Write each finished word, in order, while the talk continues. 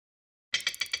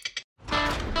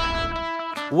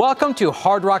Welcome to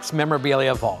Hard Rock's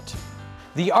Memorabilia Vault.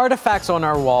 The artifacts on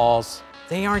our walls,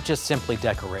 they aren't just simply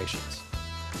decorations.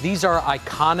 These are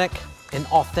iconic and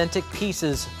authentic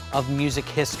pieces of music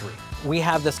history. We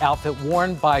have this outfit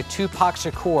worn by TUPAC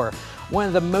Shakur, one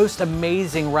of the most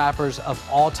amazing rappers of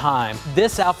all time.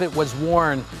 This outfit was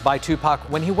worn by Tupac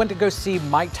when he went to go see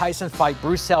Mike Tyson fight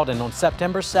Bruce Seldon on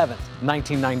September 7th,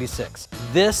 1996.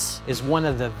 This is one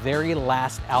of the very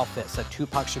last outfits that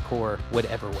Tupac Shakur would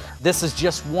ever wear. This is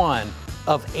just one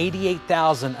of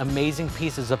 88,000 amazing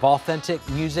pieces of authentic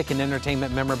music and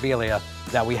entertainment memorabilia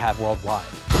that we have worldwide.